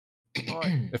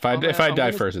Right. If I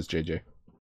die first, it's JJ.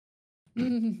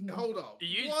 Hold on. It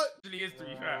usually is, to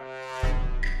be fair.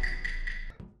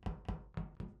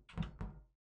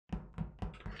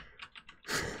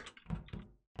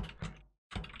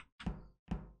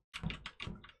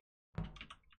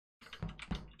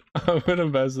 I'm gonna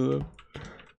mess with him.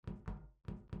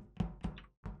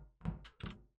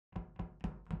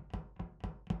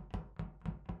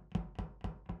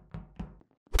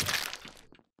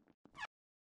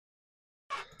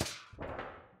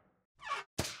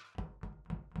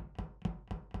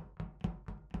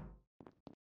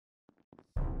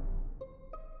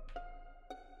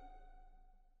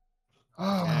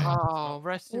 Oh,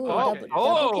 rest in Ooh, peace.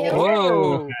 double kill.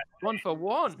 Oh. 1 for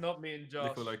 1. It's not me and Josh.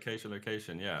 Local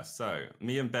location. Yeah. So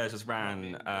me and Bear just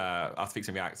ran us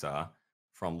fixing reactor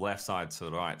from left side to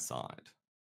the right side.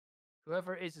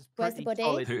 Whoever it is Where's the pretty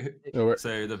body? solid.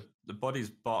 So the body's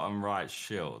bottom right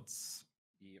shields.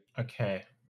 Okay.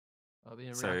 I'll be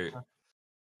in So reactor.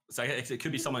 it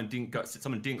could be someone didn't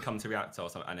come to reactor or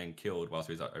something and then killed whilst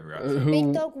we was over reactor.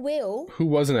 Big Dog Will. Who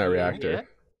wasn't at reactor?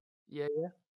 Yeah.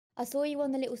 I saw you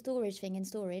on the little storage thing in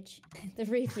storage. The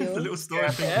refuel. The little story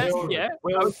thing. Yeah.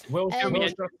 Will just Um, run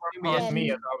past me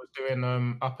um, as I was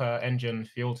doing upper engine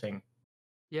fuel thing.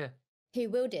 Yeah. Who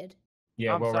Will did?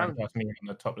 Yeah, I'm Will ran sound. past me on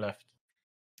the top left.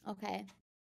 Okay.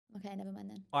 Okay, never mind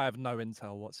then. I have no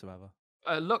intel whatsoever.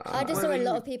 Look. I just saw a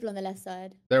lot of people on the left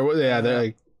side. There was.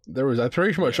 I'm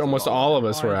pretty much almost all of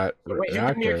us were at Wait, who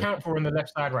can you reactor. account for on the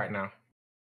left side right now?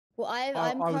 Well, I'm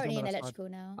I was on currently the in left side. electrical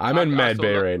now. I'm in med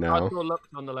bay right I now. saw Lux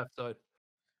on the left side.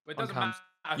 But it On doesn't cams.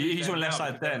 matter. He's on the left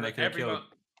side then, they could have killed.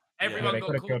 Everyone they got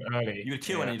could have caught. killed early. You would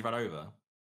kill and you'd run over.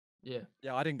 Yeah.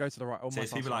 Yeah, I didn't go to the right. All So my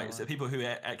it's people tasks were like people who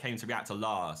came to reactor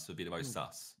last would be the most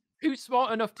sus. Who's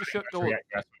smart enough to shut doors?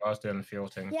 That's what I was doing the fuel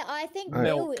thing. Yeah, I think I-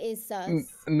 Will is sus.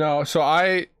 No, so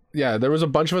there was a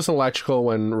bunch of us in electrical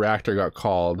when reactor got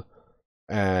called,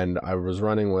 and I was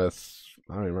running with.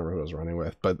 I don't even remember who I was running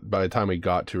with, but by the time we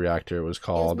got to reactor, it was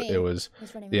called. me. It was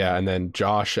Who's running yeah, around? and then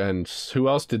Josh and who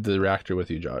else did the reactor with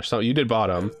you, Josh? So you did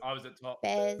bottom. I was at top.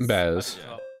 Bez. Bez.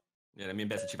 Yeah, me and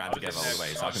Bess ran together all the way.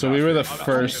 So, I can So we vouch were for the it.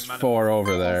 first four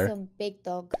over That's there. some big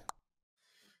dog.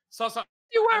 So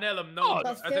You were and Ellum, no one. But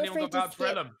Has feel anyone free got to vouch for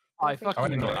skip. Ellum? I Feel free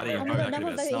fucking to I skip. didn't Oh vote. my I God, could no have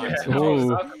one been voted sniped. you.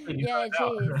 Ooh. Yeah,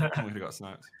 cheers. We could have got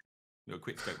sniped. You're a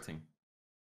quick scope team.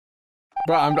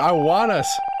 Bro, I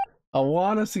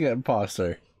want us to get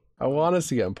imposter. I want us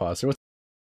to get imposter.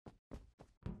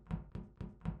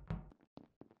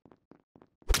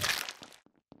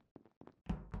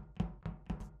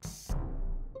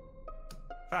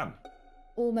 Fam.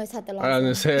 Almost had the lights. I'm on.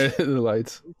 gonna say the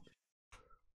lights.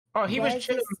 Oh, he Where's was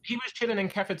chilling. this- He was chilling in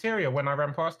cafeteria when I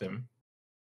ran past him.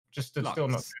 Just stood still,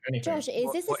 not Lux. doing anything. Josh,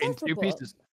 is this a What, in self 2 report?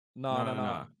 pieces?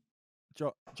 No.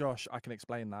 Josh, I can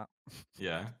explain that.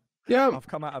 Yeah. Yeah. I've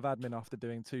come out of admin after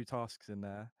doing 2 tasks in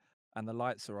there, and the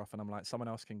lights are off, and I'm like, someone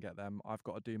else can get them. I've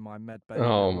got to do my med bay.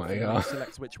 Oh report my thing, and God.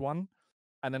 Select which one,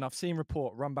 and then I've seen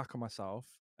report, run back on myself,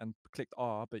 and clicked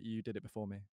R, but you did it before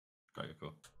me. Okay,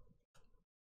 cool.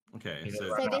 Okay, He's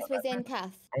so So this was in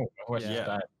CAF. Oh, my horse Yeah. just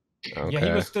died. Okay. Yeah,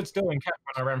 he was stood still in cap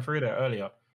when I ran through there earlier.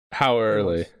 How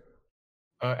early?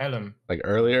 Ellen. Like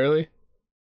early?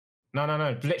 No.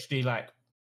 Literally like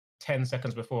 10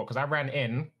 seconds before, because I ran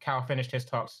in, Cal finished his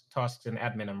tasks in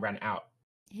admin and ran out.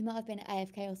 He might have been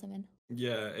AFK or something.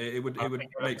 yeah, it would I think it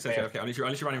make was sense. fair. Okay, unless you're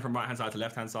running from right hand side to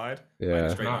left hand side, Yeah.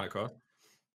 straight No. line across.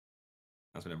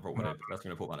 That's when the report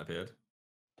No. one appeared.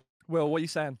 Will, what are you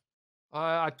saying?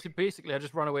 Basically, I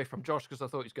just ran away from Josh because I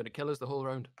thought he was going to kill us the whole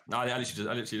round. No, I literally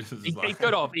just. He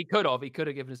could have. He could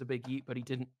have given us a big yeet, but he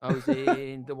didn't. I was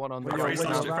in the one on the Well, you're right. with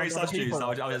us, side. right? Very sus juice. people. I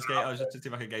was just to see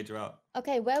if I could gauge you out.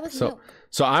 Okay, where was So- Milk?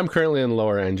 So I'm currently in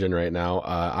lower engine right now.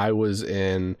 I was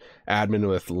in admin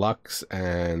with Lux,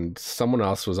 and someone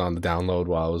else was on the download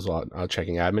while I was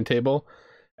checking admin table,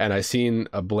 and I seen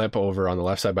a blip over on the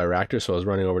left side by reactor, so I was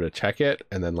running over to check it,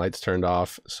 and then lights turned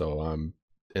off, so I'm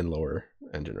in lower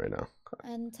engine right now.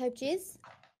 And Taupe Jizz?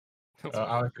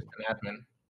 I was just an admin.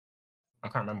 I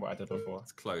can't remember what I did before.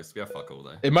 It's close. We have fuck all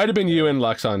though. It might have been you and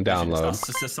Lux on download.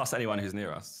 Just sus anyone who's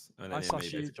near us. And I then saw me,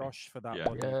 you, basically. Josh, for that Yeah.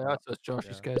 body. Yeah, that's Josh. He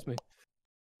Yeah. scares me.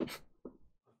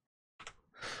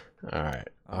 All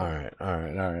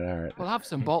right. We'll have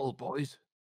some bottle, boys.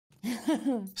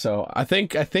 So I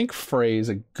think Frey is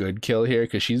a good kill here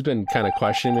because she's been kind of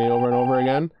questioning me over and over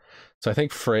again. So I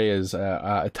think Frey is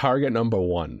a target number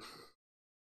 1.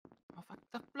 Oh, fuck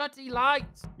the bloody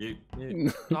lights! You.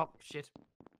 Oh, shit.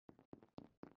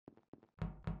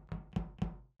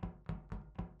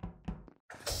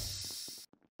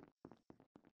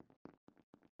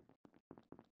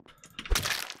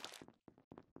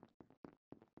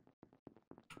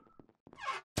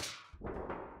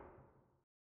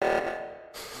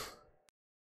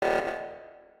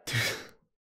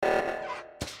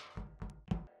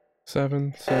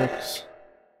 7, 6,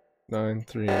 9,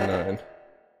 3, 9.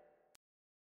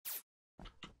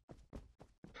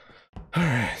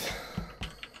 Alright.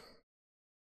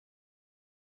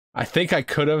 I think I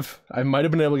could have. I might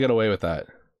have been able to get away with that.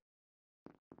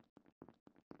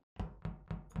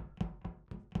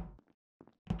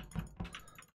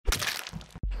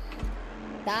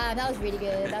 Damn, that was really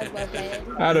good. That was well played.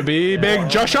 How'd it be, Big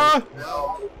Joshua?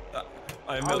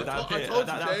 I milked that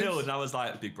pill, and I was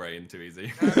like, big brain, too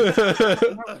easy.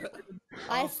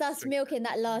 I sussed Milk in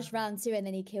that last round too, and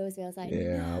then he kills me. I was like,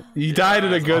 Yeah, no. you died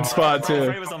in a good spot too.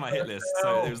 Frey was on my hit list,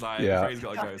 so it was like, Yeah. Frey's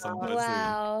got to go sometime soon.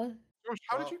 Wow. Josh,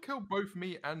 how did you kill both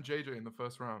me and JJ in the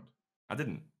first round? I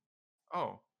didn't.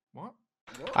 Oh, what?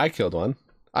 I killed one.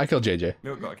 I killed JJ.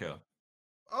 Milk got a kill.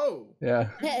 Oh. Yeah.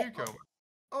 Who did you kill?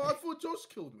 Oh, I thought Josh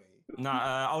killed me.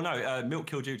 Nah, oh no, Milk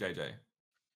killed you, JJ.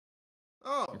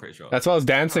 Oh. I'm pretty sure. That's why I was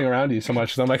dancing around you so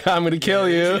much. So I'm like, I'm gonna kill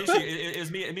you. It was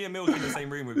me and Milk in the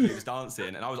same room with you, just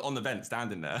dancing, and I was on the vent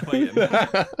standing there waiting.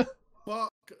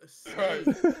 Fuck.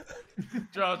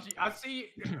 Josh, I see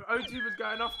OT was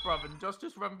going off, bruv, and Josh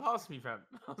just ran past me, fam.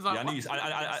 I was like, Yeah, I knew you.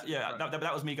 "What?" Yeah,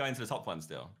 that was me going to the top one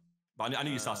still. But I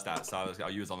knew you sussed that, so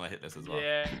you was on the hit list as well.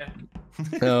 Yeah.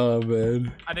 Oh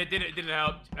man. And it didn't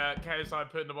help. KSI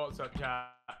put in the WhatsApp chat.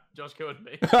 Josh killed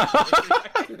me.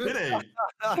 Did he?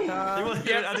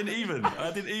 I didn't even.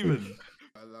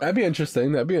 That'd be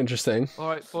interesting. That'd be interesting. All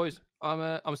right, boys.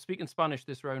 I'm speaking Spanish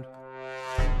this round.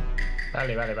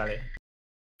 Vale.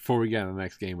 Before we get on the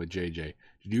next game with JJ,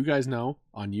 did you guys know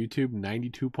on YouTube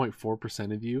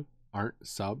 92.4% of you aren't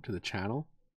subbed to the channel?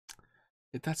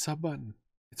 Hit that sub button.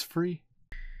 It's free.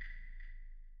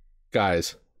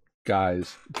 Guys.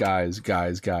 What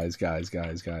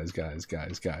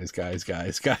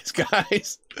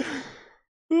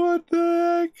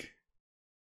the heck?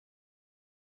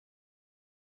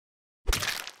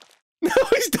 No,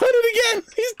 he's done it again.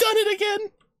 He's done it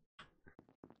again.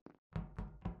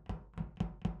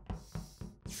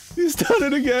 He's done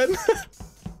it again.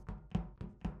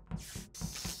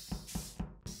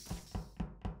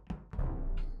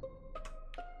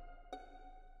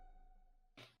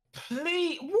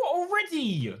 Please, what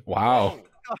already? Wow.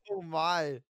 Oh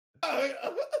my.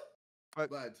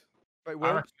 Wait, Lad.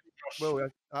 Will,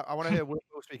 I want to hear Will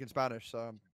speak in Spanish,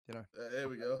 so, you know. Here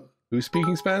we go. Who's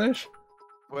speaking Spanish?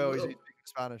 Will, he's speaking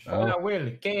Spanish. Oh. No,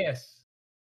 Will, guess.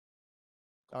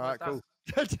 All right, cool.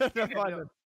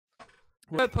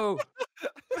 Purple.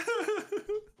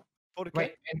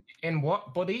 Wait, in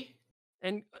what body?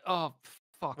 And oh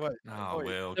fuck. Wait. Oh,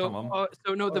 Will, So, come on.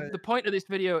 so no, the point of this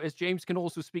video is James can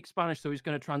also speak Spanish, so he's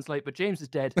going to translate. But James is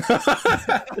dead.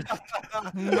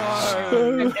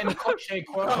 No. In coche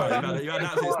cuerpo. You got an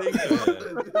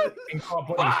absolute In car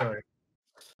body, sorry.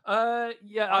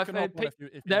 Yeah, I can hop on if you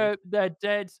they're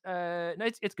dead. No,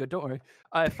 it's good. Don't worry.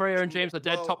 Freya and James are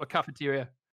dead. Well- Top of cafeteria.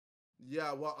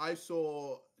 Yeah, well, I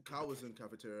saw Cal was in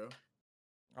cafeteria.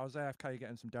 I was AFK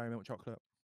getting some dairy milk chocolate.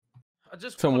 I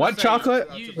just Some wanna what say, chocolate?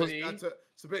 Usually, It's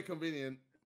a bit convenient.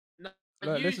 Look,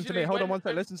 listen to me. usually Hold on when- one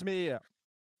sec. Listen to me here.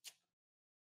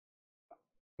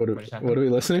 What are, What just what happened? are we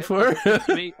listening for?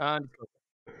 Me and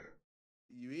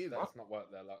You either. That's not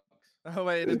work there, Lux. Oh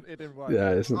wait, it didn't work. Yeah,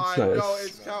 it's I nice. know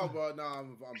it's Cal, but no,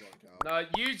 I'm on Cal. No,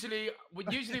 usually when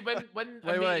a Wait,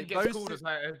 meeting gets those called two- as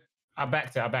like, I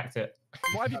backed it.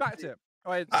 Why have you backed it?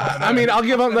 Wait, I mean, I'll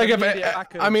give him like if Immediate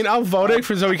backers. I mean, I'll vote it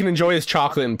for so he can enjoy his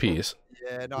chocolate in peace.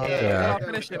 Yeah, no. Yeah. I'll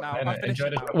finish it now. Yeah, I'll finish enjoy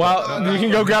it the- now. Well, you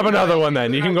can go grab another one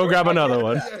then. You can go grab another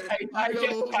one. I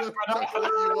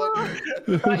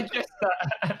just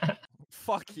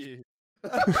Fuck you.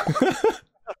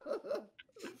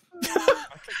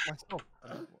 I kicked myself.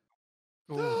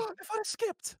 If I'd have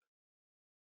skipped.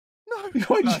 No.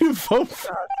 Why'd you vote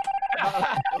for?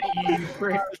 you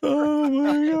prick. Oh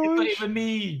my It's not gosh. even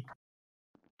me.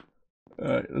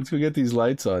 Alright, let's go get these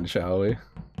lights on, shall we?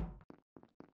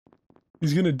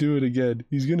 He's gonna do it again.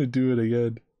 He's gonna do it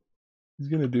again. He's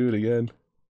gonna do it again.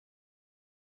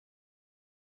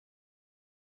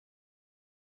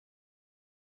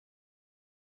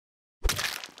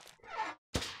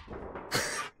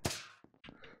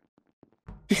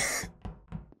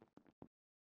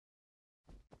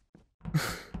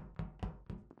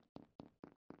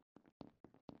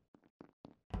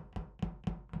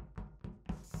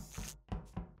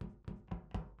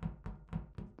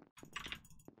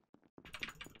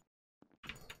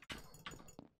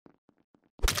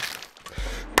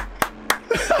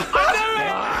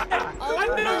 Oh,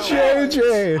 no.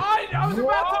 JJ! I was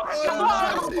about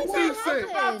to. it?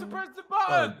 About to press the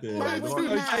button. That was So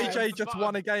mad. JJ just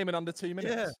won a game in under 2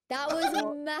 minutes. That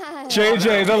was mad.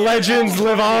 JJ, the legends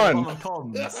live on. I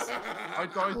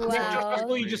died. Wow. I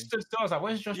thought you just stood still. I was like,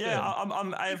 where's Josh Yeah, doing?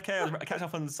 I'm AFK. I was catching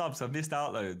up on the subs, so I missed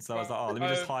out loads. So I was like, oh, let me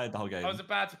just hide the whole game. I was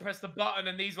about to press the button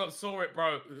and these lot saw it,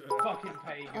 bro. Fucking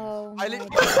pagans. Oh I my literally-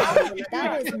 God.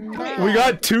 That was mad. We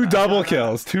got 2 double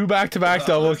kills, 2 back-to-back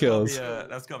double kills.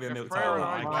 That's got to be a milk Freya and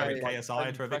title. I I carried like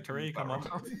KSI to a victory. Come on.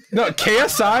 No,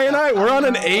 KSI and I, we're on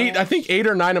an 8, I think 8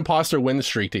 or 9 imposter win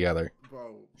streak together.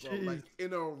 Bro, like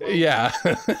in a row. Yeah.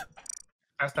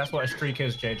 That's what a streak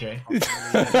is, JJ.